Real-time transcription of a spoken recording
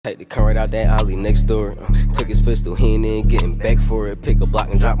Take the car right out that alley next door. Took his pistol, he ain't in getting back for it. Pick a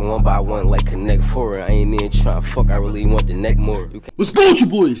block and drop them one by one like Connect 4. I ain't in trying to fuck, I really want the neck more. What's good, you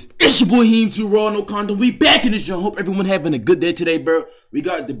boys? It's your boy Heem Too Raw, no condom. We back in this joint. Hope everyone having a good day today, bro. We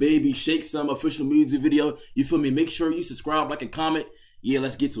got DaBaby Shake Some official music video. You feel me? Make sure you subscribe, like, and comment. Yeah,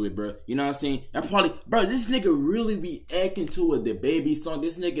 let's get to it, bro. You know what I'm saying? I probably, bro, this nigga really be acting to a DaBaby song.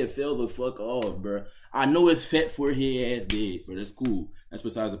 This nigga fell the fuck off, bro. I know it's fat for his ass dead, but that's cool. That's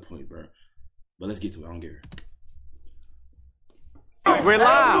besides the point, bro. But let's get to it. I don't care. We're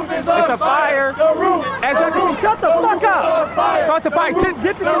live. It's a fire. As you can see, shut the fuck up. So it's a fire. Get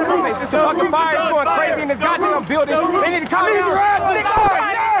this in the room. It's a fucking fire. It's going crazy in this goddamn building. They need to come in.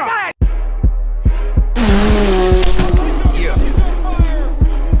 Yeah.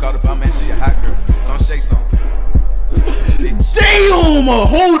 Call the fireman, she a hot girl. Come shake some. Damn!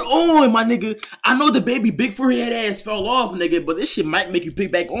 Hold on, my nigga. I know DaBaby big forehead ass fell off, nigga, but this shit might make you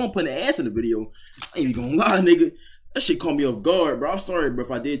pick back on putting the ass in the video. I ain't even gonna lie, nigga. That shit caught me off guard, bro. I'm sorry, bro,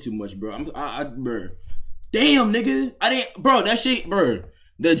 if I did too much, bro. Bro. Damn, nigga. Bro, that shit, bro.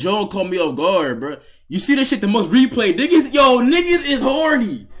 That Joe caught me off guard, bro. You see that shit the most replayed. Niggas is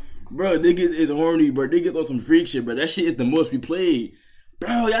horny. Bro, niggas is horny, bro. Niggas on some freak shit, bro. That shit is the most replayed.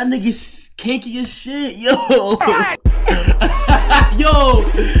 Bro, y'all niggas kinky as shit, yo. Yo.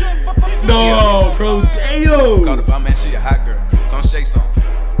 No, bro, damn. Call the fireman, she a hot girl. Come shake some.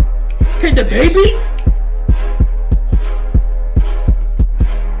 Okay, DaBaby?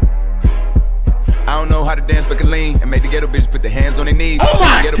 I don't know how to dance but can lean and make the ghetto bitches put their hands on their knees. Oh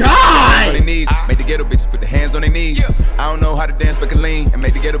my God! Make the ghetto bitches put their hands on their knees. I don't know how to dance but can lean and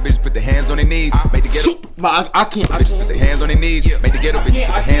make the ghetto bitches put their hands on their knees. Make the ghetto bitches put their hands on their knees. Make the ghetto bitches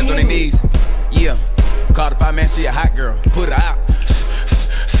put their hands on their knees. Yeah. Call the fireman, she a hot girl. Put her out.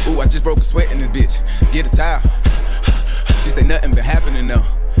 Ooh, I just broke a sweat in this bitch. Get a towel. She say nothing been happening though.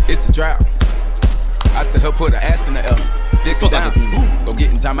 It's a drought. I tell her put her ass in the L. Dick her down. Go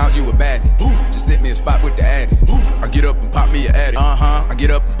get in time out, you a baddie. Just sit me a spot with the addy. Or get up and pop me a addy. I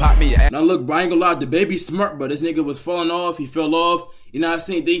get up and pop me a addy. Now look, bro, I ain't gonna lie, DaBaby smart, but this nigga was falling off. He fell off. You know what I'm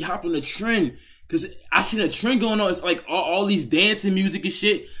saying? They hopped on the trend. Cause I seen a trend going on. It's like all these dancing music and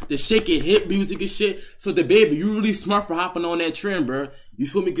shit. The shake and hip music and shit. So DaBaby, you really smart for hopping on that trend, bro. You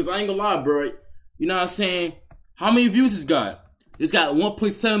feel me? Cause I ain't gonna lie, bro. You know what I'm saying? How many views it's got? It's got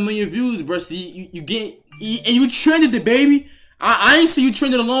 1.7 million views, bro. So you get, and you trended DaBaby. I ain't see you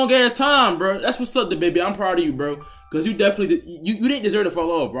trending a long ass time, bro. That's what's up, DaBaby. I'm proud of you, bro. Cause you definitely, you didn't deserve to fall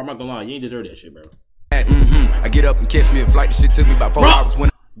off, bro. I'm not gonna lie. You ain't deserve that shit, bro. I get up and catch me a flight. The shit took me about 4 hours. When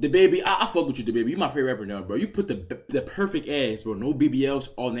DaBaby, I fuck with you, DaBaby. You my favorite rapper now, bro. You put the perfect ass, bro. No BBLs,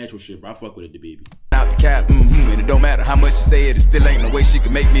 all natural shit, bro. I fuck with it, DaBaby. Out the cap, and it don't matter how much she say it, it still ain't no way she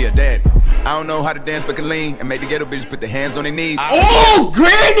can make me a daddy. I don't know how to dance but can lean and make the ghetto bitches put their hands on their knees. Oh,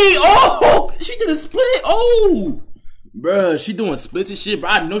 granny! Oh, she did a split. Oh, bruh, she doing splits and shit, bro.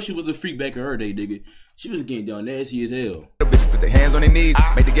 I know she was a freak back in her day, nigga. She was getting down nasty as hell. Bitches put their hands on their knees.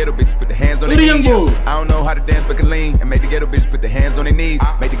 Make the ghetto bitches put their hands on their knees. I don't know how to dance but can lean and make the ghetto bitches put their hands on their knees.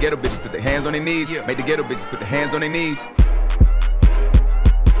 Make the ghetto bitches put their hands on their knees. Make the ghetto bitches put their hands on their knees.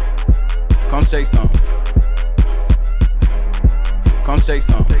 Come shake some. Come shake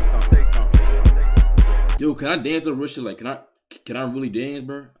some. Yo, can I dance to real shit? Like, can I really dance,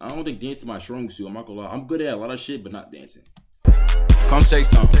 bro? I don't think dancing is my strong suit. I'm not gonna lie. I'm good at a lot of shit, but not dancing. Come shake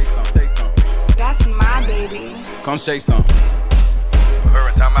some. That's my baby. Come shake some. Her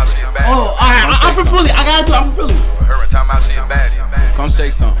and time out, she a baddie. Oh, alright, I'm from Philly. I gotta do it. I'm from Philly. Her and time out, she a baddie. Come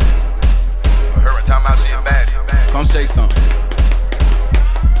shake some. Her and time out, she a baddie. Come shake some.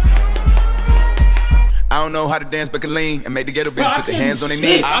 I don't know how to dance but can lean and make the ghetto bitches put their hands on their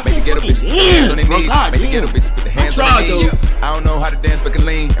knees. Make the ghetto bitches put their hands on their knees. Make the ghetto bitches put their hands on their knees. I don't know how to dance but can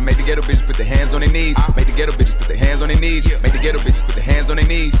lean and make the ghetto bitches put their hands on their knees. Make the ghetto bitches put their hands on their knees. Make the ghetto bitches put their hands on their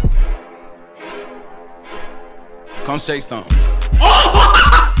knees. Come shake something.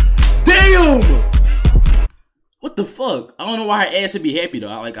 Oh, damn! What the fuck? I don't know why her ass would be happy though.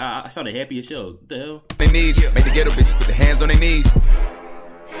 I sounded happy as hell. What the hell? Their knees. Make the ghetto bitches put their hands on their knees.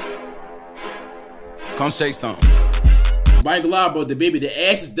 Come shake something. But I ain't gonna lie, bro. DaBaby, the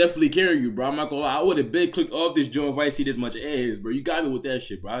ass is definitely carrying you, bro. I'm not gonna lie. I would have been clicked off this joint if I see this much ass, bro. You got me with that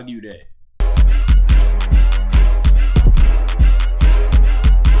shit, bro. I'll give you that.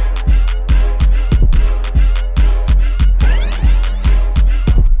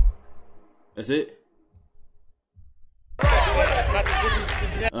 That's it?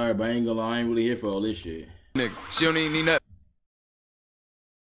 Alright, but I ain't gonna lie. I ain't really here for all this shit. Nigga, she don't even need nothing.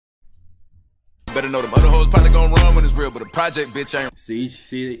 Better know them other hoes probably gonna run when it's real, but a project bitch ain't.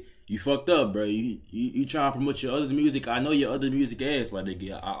 See, You fucked up, bro. You trying to promote your other music. I know your other music ass, my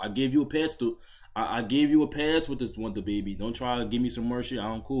nigga. I gave you a pass I gave you a pass with this one, DaBaby. Don't try to give me some more shit.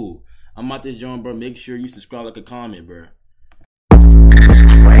 I'm cool. I'm out this joint, bro. Make sure you subscribe, like, a comment, bro.